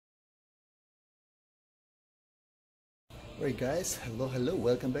Alright guys, hello,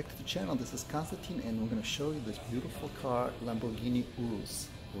 welcome back to the channel. This is Konstantin and we're going to show you this beautiful car, Lamborghini URUS.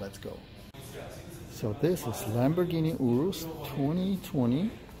 Let's go. So this is Lamborghini URUS 2020.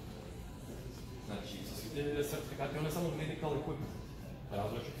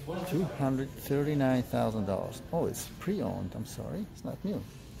 $239,000. Oh, it's pre-owned, I'm sorry, it's not new.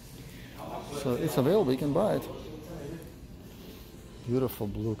 So it's available, you can buy it. Beautiful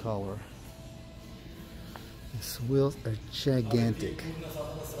blue color. These wheels are gigantic.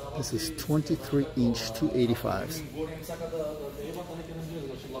 This is 23-inch 285s.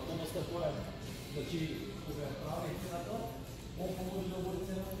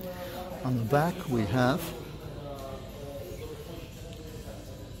 On the back we have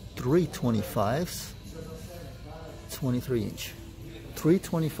 325s, 23-inch.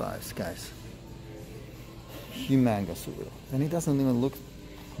 325s, guys. Humongous wheel. And it doesn't even look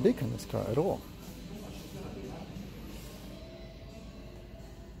big in this car at all.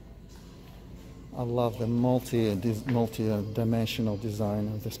 I love the multi-dimensional design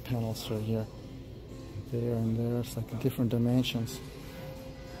of these panels right here. There and there, it's like different dimensions.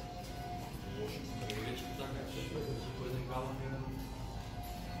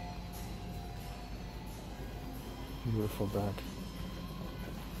 Beautiful back.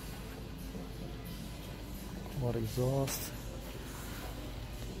 Quad exhaust.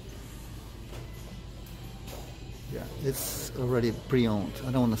 Yeah, it's already pre-owned.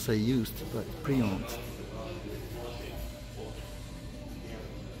 I don't want to say used, but pre-owned.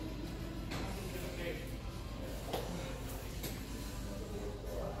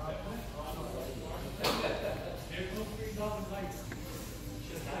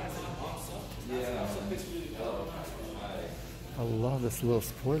 I love this little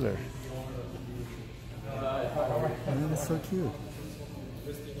spoiler. Man, it's so cute.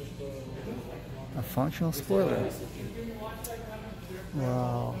 A functional spoiler.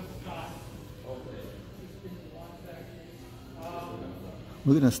 Wow.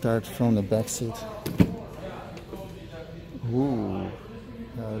 We're gonna start from the back seat. Ooh,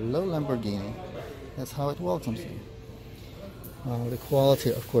 hello Lamborghini. That's how it welcomes you. The quality,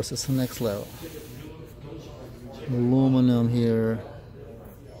 of course, is the next level. Aluminum here,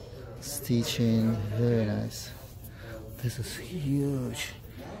 stitching, very nice. This is huge.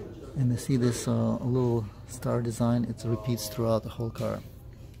 And you see this little star design, it repeats throughout the whole car.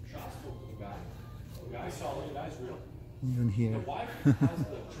 Even here.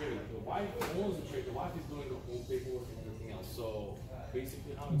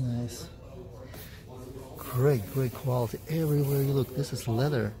 Nice. Great quality. Everywhere you look, this is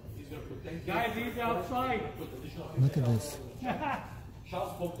leather. Guys, he's outside. Look at this.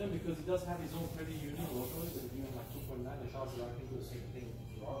 Charles spoke them because he does have his own pretty unique logo. He's doing like 2.9, and Charles is can do the same thing.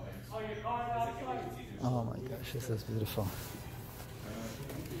 Oh my gosh, this is beautiful.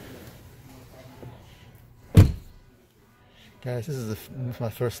 Guys, this is my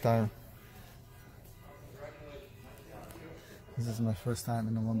first time. This is my first time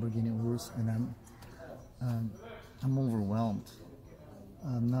in a Lamborghini URUS, and I'm overwhelmed.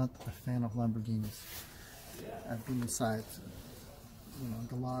 I'm not a fan of Lamborghinis. I've been inside, you know,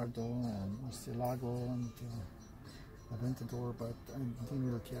 Gallardo and Murcielago and Aventador, but I didn't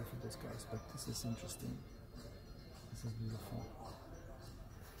really care for those cars. But this is interesting. This is beautiful.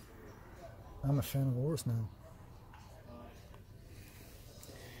 I'm a fan of URUS now.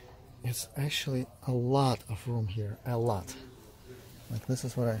 It's actually a lot of room here, a lot. Like this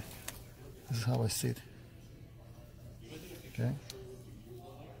is how I sit. Okay.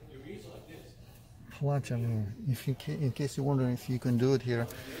 Plenty of room. In case you're wondering if you can do it here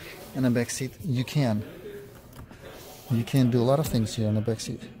in the back seat, you can. You can do a lot of things here in the back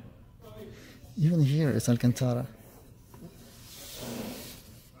seat. Even here, it's Alcantara.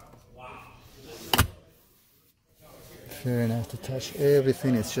 Very nice to touch.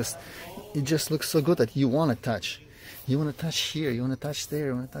 Everything is it just looks so good that you want to touch. You want to touch here, you want to touch there,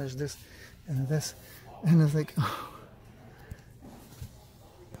 you want to touch this, and this, and it's like, oh.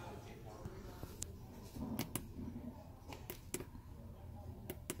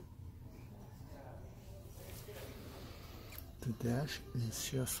 The dash is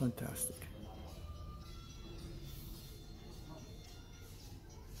just fantastic.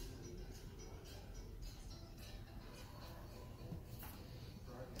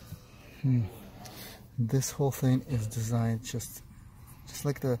 This whole thing is designed just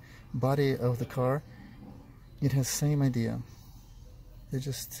like the body of the car. It has the same idea. They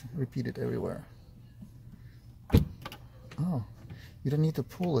just repeat it everywhere. Oh, you don't need to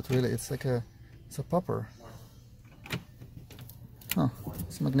pull it really. It's like it's a popper. Huh,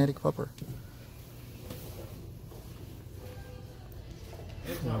 it's a magnetic popper.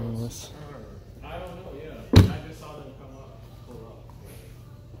 URUS. I don't know, yeah. I just saw them come up, pull up.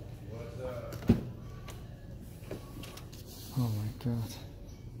 Oh my god.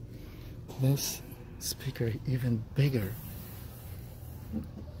 This speaker even bigger.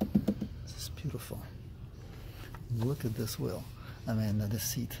 This is beautiful. Look at this wheel. I mean, this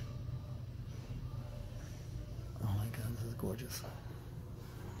seat. Oh my god, this is gorgeous.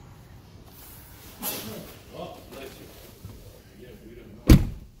 Oh, bless you. Yeah, we don't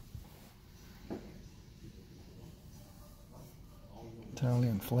know.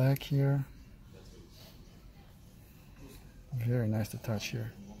 Italian flag here. Very nice to touch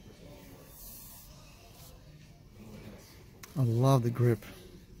here. I love the grip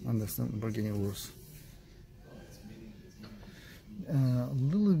on this Lamborghini URUS.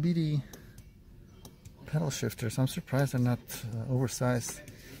 Little bitty pedal shifters. I'm surprised they're not oversized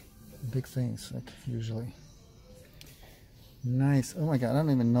big things like usually. Nice. Oh my god, I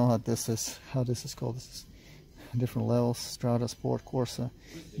don't even know how this is called. This is different levels. Strada, Sport, Corsa,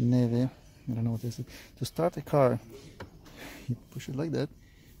 Neve. I don't know what this is. To start the car, you push it like that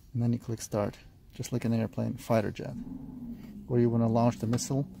and then you click start, just like an airplane, fighter jet. Or you want to launch the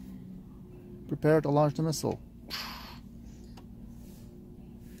missile, prepare to launch the missile.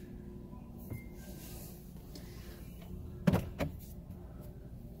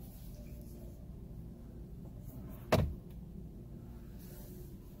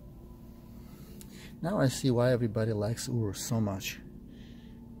 Now I see why everybody likes URUS so much.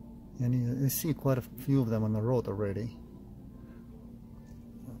 And you see quite a few of them on the road already.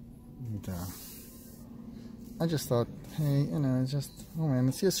 And, I just thought, hey, you know, it's just, oh man,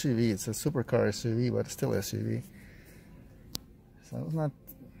 it's SUV, it's a supercar SUV, but it's still SUV. So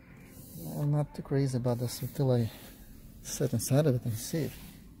I'm not too crazy about this until I sit inside of it and see it.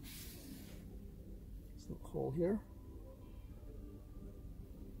 There's a hole here.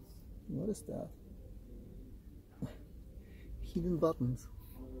 What is that? Hidden buttons.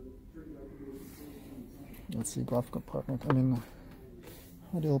 Let's see, glove compartment. I mean,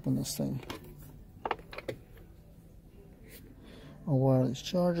 how do you open this thing? A wireless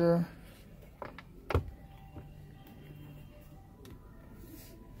charger.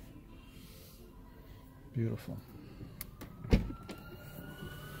 Beautiful.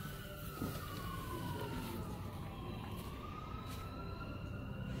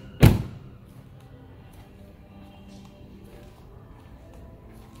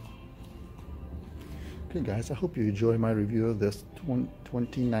 Okay guys, I hope you enjoy my review of this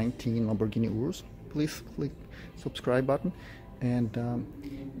 2019 Lamborghini URUS. Please click subscribe button and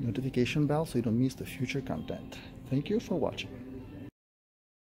notification bell so you don't miss the future content. Thank you for watching.